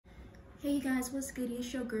Hey guys, what's good?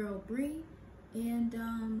 It's your girl Bree,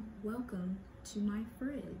 and welcome to my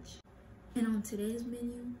fridge. And on today's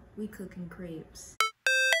menu, we cooking crepes.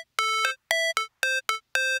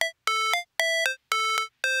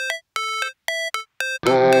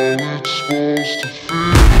 And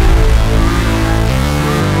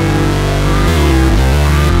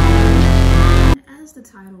as the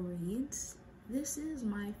title reads, this is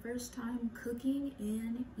my first time cooking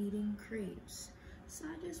and eating crepes. So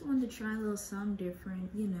I just wanted to try a little something different,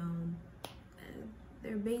 you know.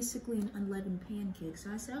 They're basically an unleavened pancake.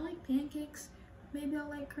 So I said, I like pancakes, maybe I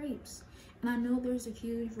like crepes. And I know there's a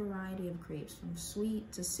huge variety of crepes, from sweet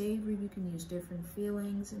to savory. You can use different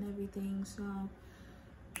fillings and everything. So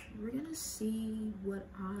we're gonna see what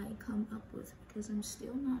I come up with, because I'm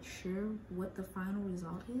still not sure what the final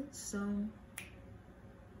result is. So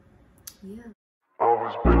yeah. I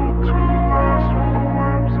was built to last with the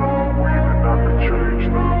webs I'm weaving. I could change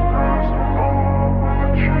the past with all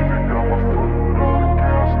I'm achieving. Got my foot on the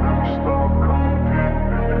gas, never stop competing.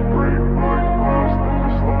 If you break like glass, then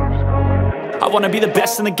this life's gonna end. I wanna be the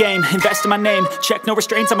best in the game, invest in my name. Check no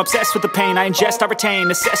restraints, I'm obsessed with the pain. I ingest, I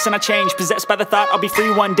retain, assess and I change. Possessed by the thought I'll be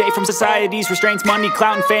free one day from society's restraints. Money,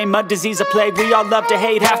 clout and fame, mud, disease, a plague. We all love to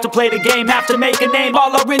hate, have to play the game, have to make a name.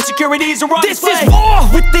 All our insecurities are on display. This is war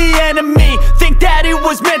with the enemy. Think that it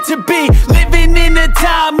was meant to be. Living in a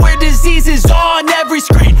time where disease is on every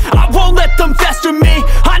screen. I won't let them fester me.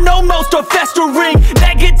 I know most are festering.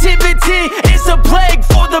 Negativity is a plague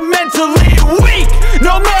for the mentally weak.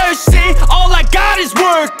 No mercy, all I got is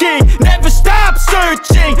working. Never stop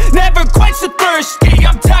searching, never quench the thirsty.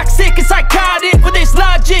 I'm toxic and psychotic with this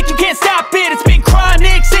logic, you can't stop it. It's been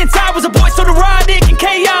chronic since I was a boy, so neurotic and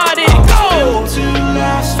chaotic. Built to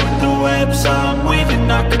last with the webs I'm weaving.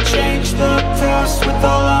 I could change the past with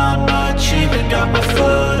all I'm achieving. Got my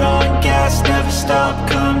foot on gas, never stop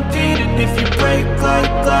competing. If you break like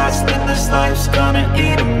glass, then this life's gonna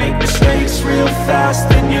eat 'em. Make mistakes real fast,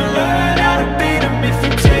 then you learn how to beat 'em. If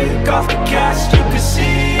you take off the cast, you can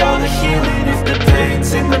see all the healing. If the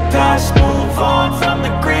pain's in the past, move on from the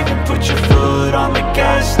grieving. Put your foot on the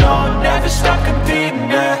gas, no, never stop competing,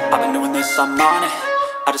 yeah. I've been doing this, I'm on it.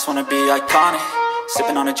 I just wanna be iconic.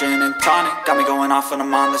 Sipping on a gin and tonic, got me going off when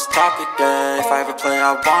I'm on this topic, yeah. If I ever play,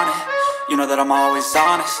 I want it. You know that I'm always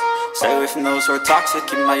honest. Stay away from those who are toxic.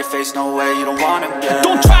 Keep them out your face, no way, you don't want them, yeah.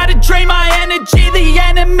 Don't try to drain my energy. The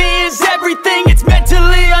enemy is everything. It's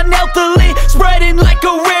mentally, unhealthily, spreading like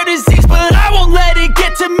a rare disease. But I won't let it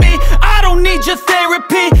get to me. I don't need your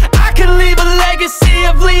therapy. I can leave a legacy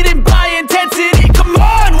of leading by intensity. Come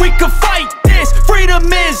on, we can fight this. Freedom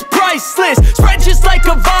is priceless. Spread just like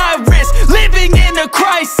a virus. Living in a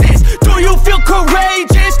crisis. Do you feel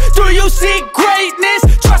courageous? Do you seek greatness?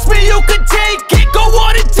 Trust me, you can take it. Go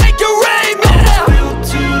on and take your aim. I was built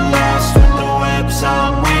to last with the webs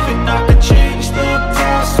I'm weaving. I could change the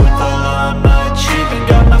past with all I'm achieving.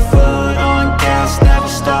 Got my foot on gas, never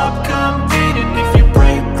stop competing. If you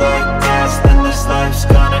break like glass, then this life's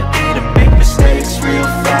gonna eat 'em. Make mistakes real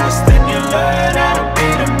fast, then you learn how to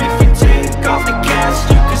beat 'em. If you take off the cast,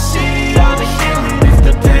 you can see all the healing. If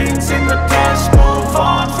the pain's in the past, move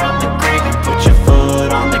on from the grieving. Put your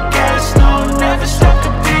foot on the gas, no, never stop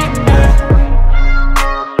competing, yeah.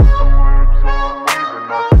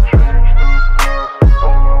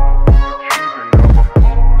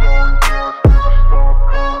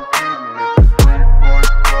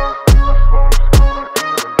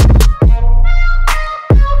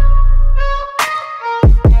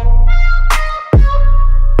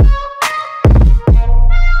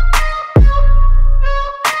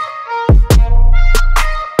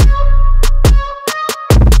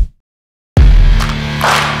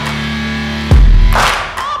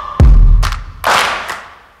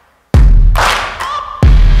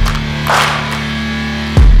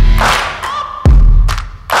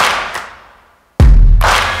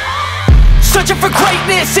 Searching for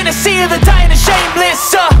greatness in a sea of the dying and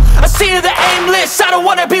shameless, a sea of the aimless. I don't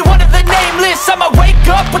wanna be one of the nameless. I'ma wake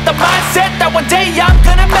up with the mindset that one day I'm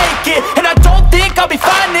gonna make it. And I don't think I'll be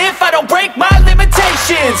fine if I don't break my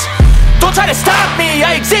limitations. Don't try to stop me,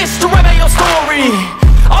 I exist to write my own story.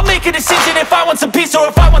 I'll make a decision if I want some peace or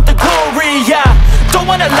if I want the glory, yeah. Don't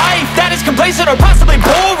want a life that is complacent or possibly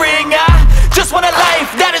boring. I just want a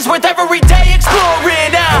life that is worth every day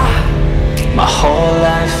exploring. My whole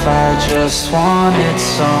life I just wanted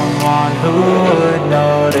someone who would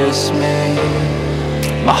notice me.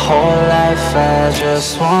 My whole life I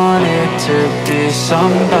just wanted to be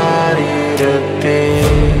somebody to be.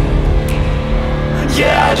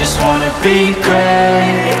 Yeah, I just wanna be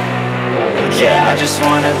great. Yeah, I just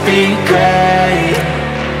wanna be great.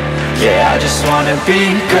 Yeah, I just wanna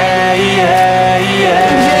be great. Yeah,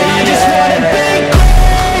 I just wanna be great.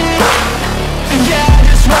 Yeah, I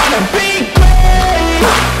just wanna be great.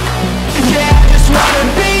 Yeah, I just wanna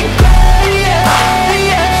be great.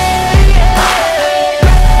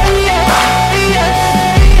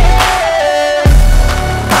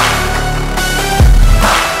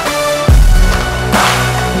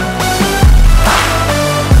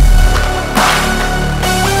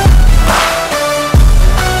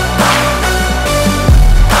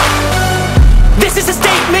 This is a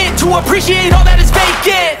statement to appreciate all that is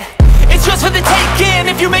vacant. It's just for the taking.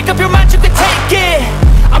 If you make up your mind, you can take it.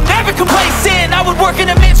 I'm never complacent. I would work in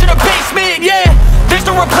a mansion or basement, yeah. There's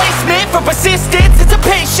no replacement for persistence, it's a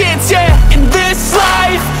patience, yeah. In this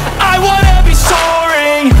life, I wanna be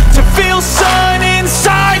soaring, to feel sun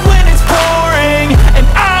inside when it's pouring. And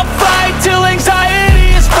I'll fight till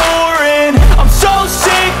anxiety is foreign. I'm so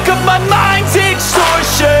sick of my mind's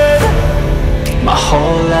extortion. My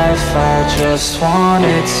whole life I just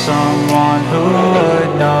wanted someone who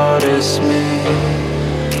would notice me.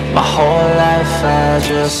 My whole life I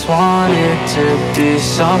just wanted to be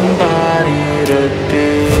somebody to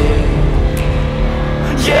be.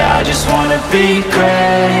 Yeah, I just wanna be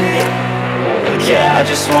great. Yeah, I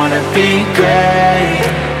just wanna be great.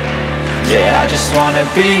 Yeah, I just wanna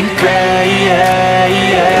be great.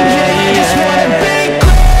 Yeah, I just wanna be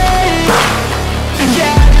great.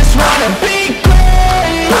 Yeah, I just wanna be great.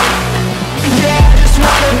 Yeah, I just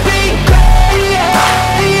wanna be great.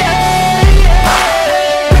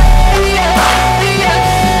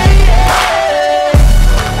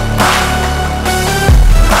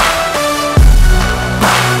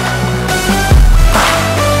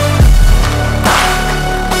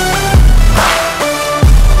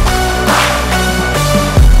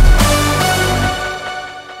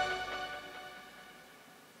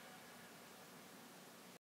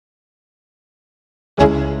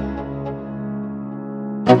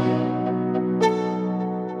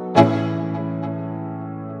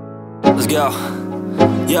 Let's go.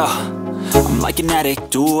 Yo, I'm like an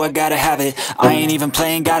addict, do I gotta have it. I ain't even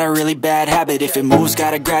playing, got a really bad habit. If it moves,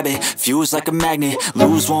 gotta grab it, fuse like a magnet.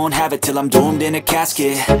 Lose, won't have it till I'm doomed in a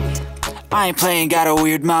casket. I ain't playing, got a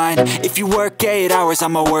weird mind. If you work 8 hours,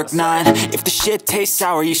 I'ma work 9. If the shit tastes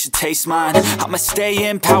sour, you should taste mine. I'ma stay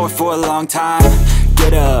in power for a long time.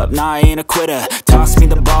 Get up, nah, I ain't a quitter. Toss me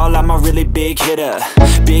the ball, I'm a really big hitter.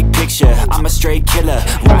 Big picture, I'm a straight killer.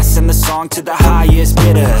 Rising the song to the highest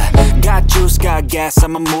bidder. Got juice, got gas,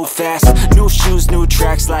 I'ma move fast. New shoes, new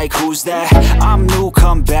tracks, like who's that? I'm new,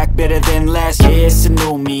 come back, better than last. Yeah, it's a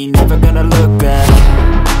new me, never gonna look back.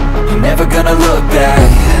 Never gonna look back.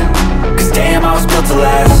 Cause damn, I was built to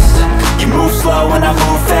last. You move slow and I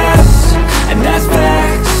move fast, and that's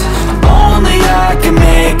facts. Only I can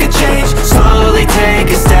make a change. Slowly take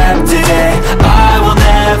a step today. I will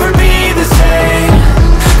never be the same.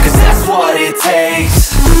 Cause that's what it takes.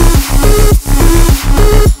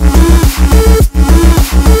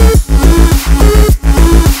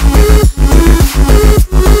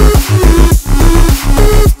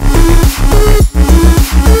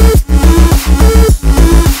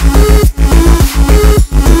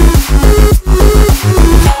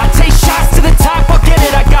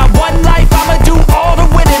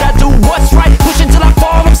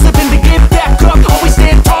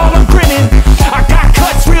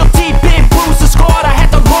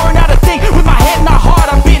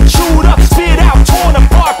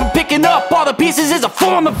 Pieces is a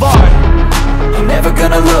form of art. I'm never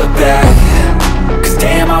gonna look back. Cause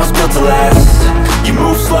damn, I was built to last. You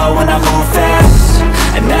move slow and I move fast,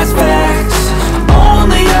 and that's facts.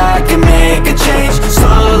 Only I can make a change.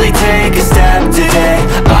 Slowly take a step today.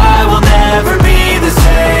 I will never be the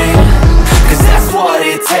same. Cause that's what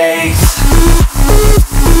it takes.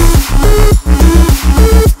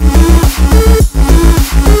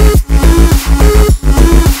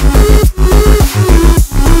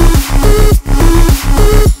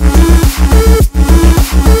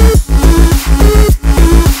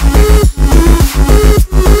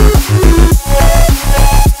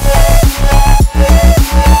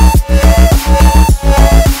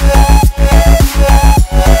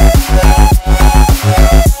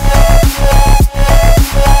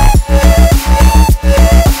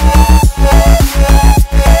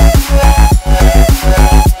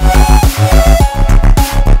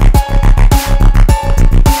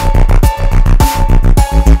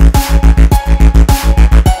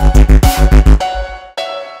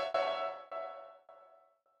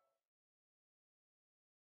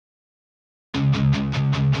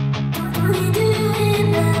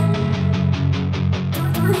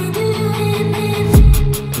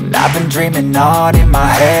 dreaming on in my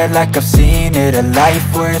head like I've seen it. A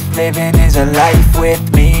life worth living is a life with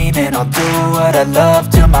meaning. I'll do what I love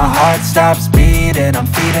till my heart stops beating. I'm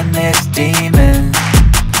feeding this demon.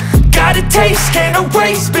 Got a taste, can't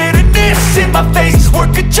erase bitterness in my face.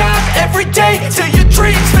 Work a job every day till your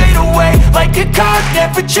dreams fade away. Like a card,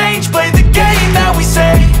 never change, play the game that we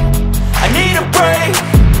say. I need a break.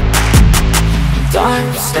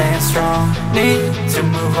 I'm staying strong, need to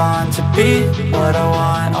move on to be what I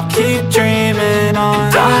want. I'll keep dreaming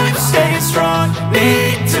on. I'm staying strong,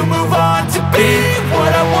 need to move on to be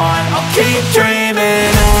what I want. I'll keep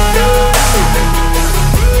dreaming on.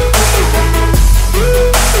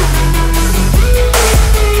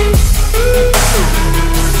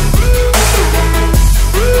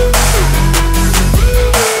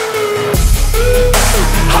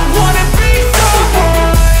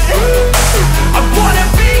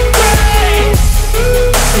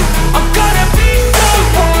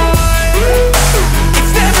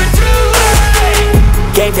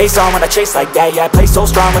 Game face on when I chase like that. Yeah, I play so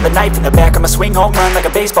strong with a knife in the back. I'ma swing home run like a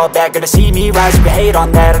baseball bat. Gonna see me rise, you can hate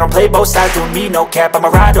on that. I don't play both sides, doing me no cap. I'ma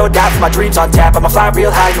ride or die for my dreams on tap. I'ma fly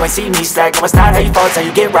real high, you ain't see me slack. No, it's not how you fall, it's how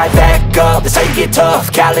you get right back up. That's how you get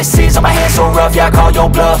tough. Calluses on my hands so rough, yeah, I call your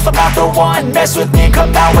bluff. I'm not the one, mess with me and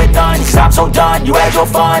come out with none. Cause I'm so done, you had your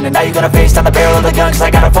fun. And now you're gonna face down the barrel of the gun. Cause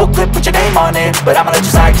I got a full clip, put your name on it. But I'ma let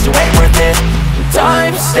you slide cause you ain't worth it.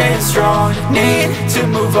 I'm staying strong, need to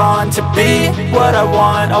move on to be what I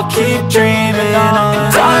want. I'll keep dreaming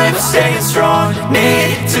on. I'm staying strong,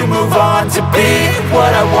 need to move on to be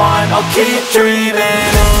what I want. I'll keep dreaming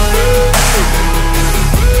on.